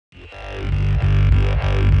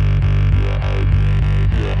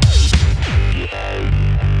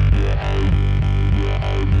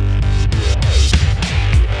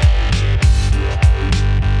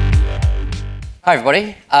Hi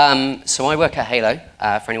everybody. So I work at Halo.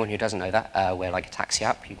 For anyone who doesn't know that, we're like a taxi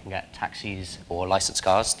app. You can get taxis or licensed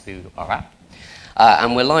cars through our app.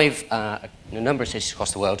 And we're live in a number of cities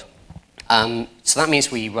across the world. So that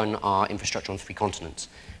means we run our infrastructure on 3 continents,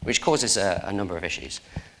 which causes a number of issues.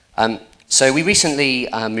 So we recently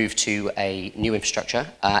moved to a new infrastructure.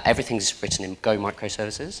 Everything's written in Go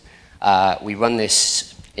microservices. We run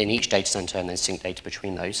this in each data center and then sync data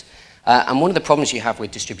between those. And one of the problems you have with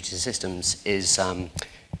distributed systems is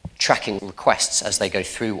tracking requests as they go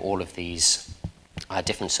through all of these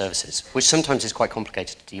different services, which sometimes is quite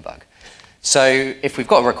complicated to debug. So if we've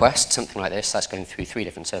got a request, something like this, that's going through 3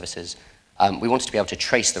 different services, we want to be able to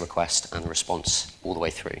trace the request and the response all the way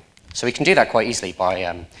through. So we can do that quite easily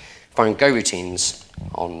by firing Go routines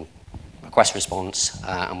on request response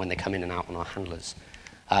and when they come in and out on our handlers.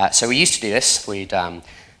 So we used to do this. We'd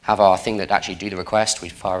have our thing that actually do the request.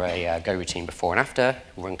 We'd fire a Go routine before and after,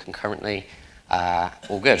 run concurrently,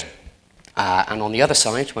 all good. And on the other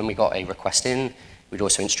side, when we got a request in, we'd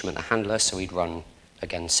also instrument the handler, so we'd run,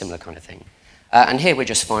 again, similar kind of thing. And here we're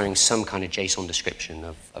just firing some kind of JSON description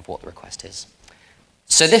of what the request is.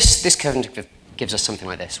 So this kind of gives us something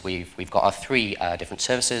like this. We've got our 3 different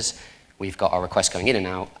services. We've got our request going in and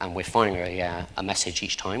out, and we're firing a message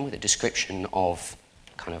each time with a description of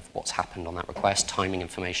kind of what's happened on that request, timing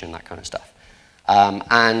information, that kind of stuff.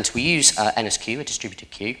 And we use NSQ, a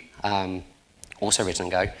distributed queue, also written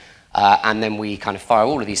in Go, and then we kind of fire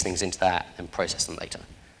all of these things into that and process them later.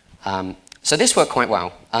 So this worked quite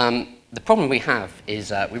well. The problem we have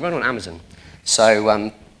is we run on Amazon,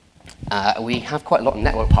 so we have quite a lot of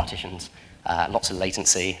network partitions, lots of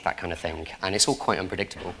latency, that kind of thing, and it's all quite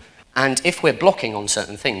unpredictable. And if we're blocking on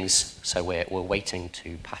certain things, so we're waiting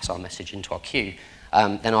to pass our message into our queue,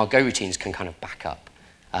 then our Go routines can kind of back up.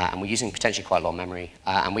 And we're using potentially quite a lot of memory.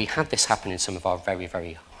 And we had this happen in some of our very,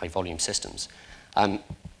 very high volume systems.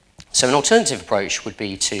 So an alternative approach would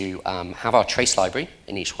be to have our trace library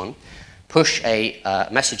in each one, push a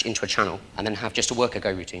message into a channel, and then have just a worker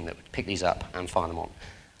Go routine that would pick these up and fire them on.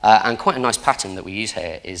 And quite a nice pattern that we use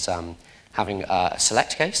here is having a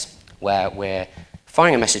select case, where we're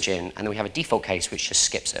firing a message in, and then we have a default case which just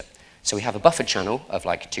skips it. So we have a buffered channel of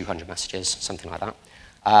like 200 messages, something like that.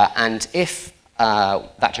 And if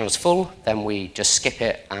that channel's full, then we just skip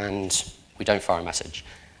it and we don't fire a message.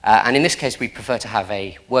 And in this case, we prefer to have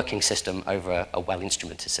a working system over a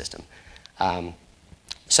well-instrumented system.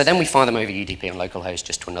 So then we fire them over UDP on localhost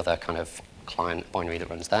just to another kind of client binary that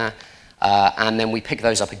runs there. And then we pick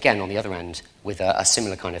those up again on the other end with a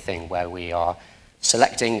similar kind of thing where we are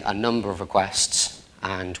selecting a number of requests,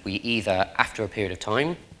 and we either, after a period of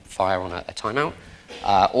time, fire on a timeout,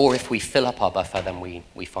 or if we fill up our buffer, then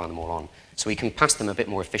we fire them all on. So we can pass them a bit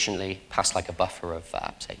more efficiently, pass like a buffer of,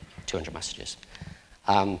 say, 200 messages.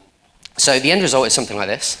 So the end result is something like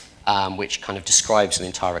this, which kind of describes an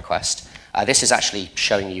entire request. This is actually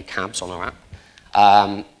showing you cabs on our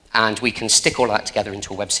app. And we can stick all of that together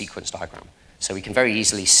into a web sequence diagram. So we can very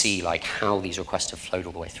easily see like how these requests have flowed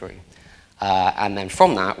all the way through. And then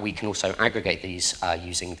from that, we can also aggregate these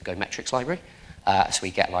using the Go metrics library. So we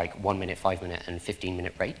get like 1 minute, 5 minute, and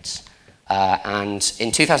 15-minute rates. And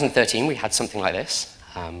in 2013, we had something like this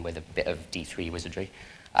with a bit of D3 wizardry.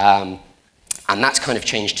 And that's kind of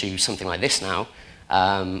changed to something like this now.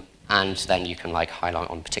 And then you can like highlight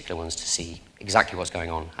on particular ones to see exactly what's going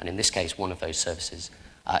on. And in this case, one of those services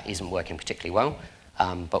isn't working particularly well,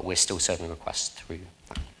 but we're still serving requests through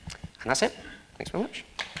that. And that's it. Thanks very much.